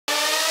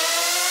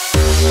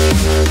Hi,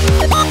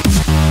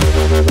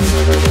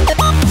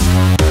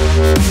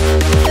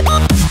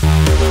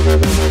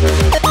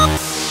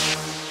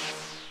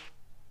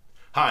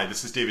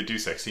 this is David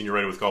Dusek, Senior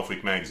Writer with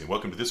Golfweek magazine.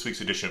 Welcome to this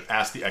week's edition of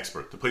Ask the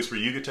Expert, the place where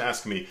you get to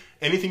ask me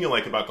anything you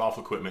like about golf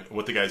equipment and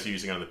what the guys are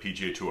using on the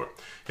PGA Tour.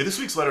 Okay, this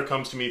week's letter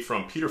comes to me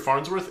from Peter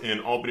Farnsworth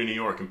in Albany, New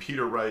York, and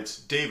Peter writes,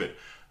 David,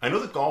 I know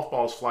that golf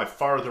balls fly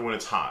farther when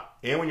it's hot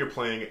and when you're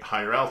playing at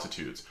higher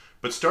altitudes,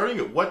 but starting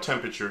at what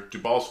temperature do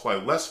balls fly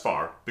less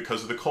far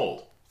because of the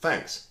cold?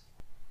 Thanks.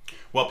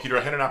 Well, Peter,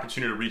 I had an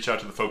opportunity to reach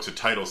out to the folks at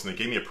Titles, and they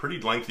gave me a pretty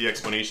lengthy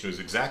explanation of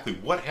exactly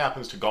what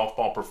happens to golf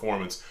ball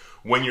performance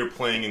when you're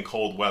playing in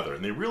cold weather.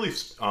 And they really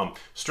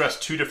stress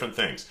two different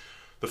things.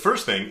 The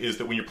first thing is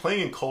that when you're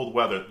playing in cold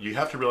weather, you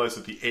have to realize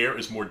that the air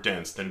is more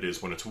dense than it is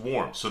when it's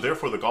warm. So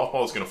therefore, the golf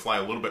ball is going to fly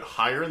a little bit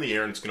higher in the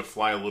air and it's going to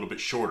fly a little bit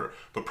shorter,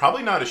 but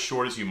probably not as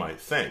short as you might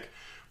think.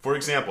 For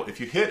example, if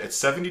you hit at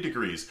 70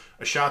 degrees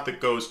a shot that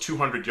goes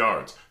 200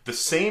 yards, the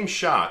same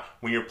shot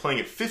when you're playing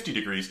at 50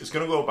 degrees is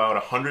going to go about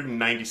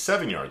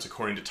 197 yards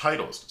according to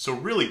Titleist. So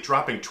really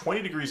dropping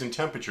 20 degrees in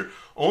temperature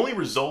only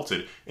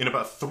resulted in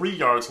about 3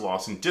 yards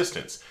loss in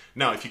distance.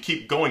 Now if you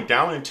keep going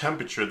down in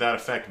temperature, that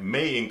effect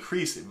may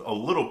increase a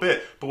little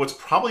bit, but what's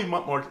probably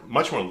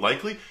much more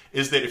likely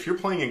is that if you're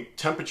playing in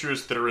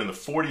temperatures that are in the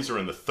 40s or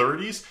in the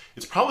 30s,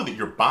 it's probably that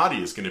your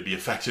body is going to be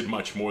affected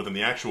much more than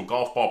the actual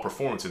golf ball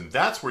performance, and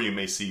that's where you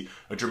may see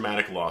a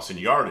dramatic loss in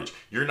yardage.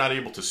 You're not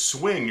able to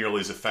swing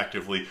nearly as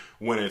effectively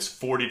when it's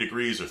 40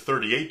 degrees or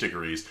 38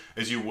 degrees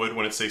as you would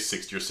when it's, say,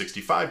 60 or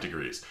 65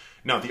 degrees.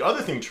 Now, the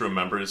other thing to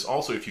remember is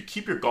also if you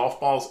keep your golf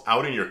balls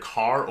out in your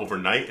car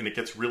overnight and it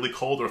gets really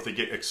cold, or if they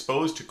get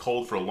exposed to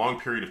cold for a long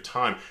period of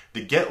time,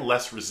 they get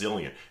less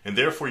resilient, and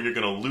therefore you're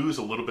going to lose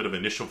a little bit of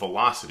initial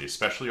velocity,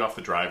 especially off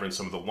the driver and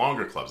some of the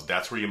longer clubs.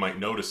 That's where you might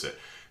notice it.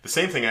 The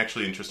same thing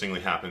actually interestingly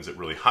happens at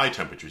really high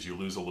temperatures. You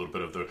lose a little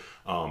bit of the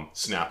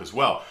snap as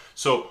well.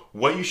 So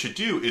what you should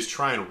do is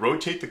try and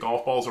rotate the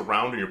golf balls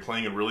around when you're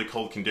playing in really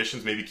cold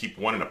conditions. Maybe keep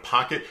one in a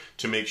pocket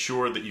to make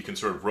sure that you can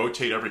sort of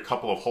rotate every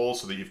couple of holes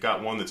so that you've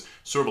got one that's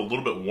sort of a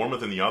little bit warmer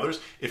than the others.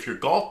 If your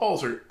golf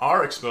balls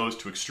are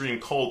exposed to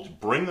extreme cold,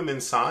 bring them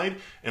inside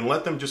and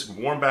let them just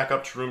warm back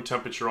up to room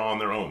temperature on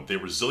their own. Their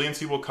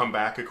resiliency will come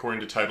back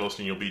according to Titleist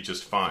and you'll be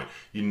just fine.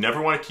 You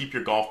never want to keep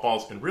your golf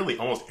balls and really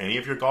almost any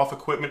of your golf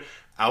equipment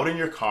out in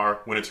your car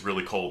when it's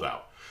really cold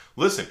out.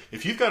 Listen,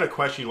 if you've got a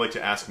question you'd like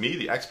to ask me,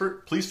 the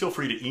expert, please feel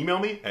free to email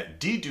me at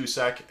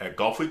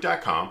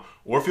ddusek@golfweek.com,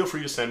 or feel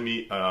free to send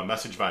me a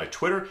message via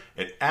Twitter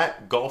at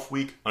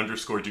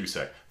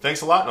 @golfweek_Dusek. Thanks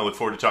a lot, and I look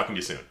forward to talking to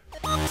you soon.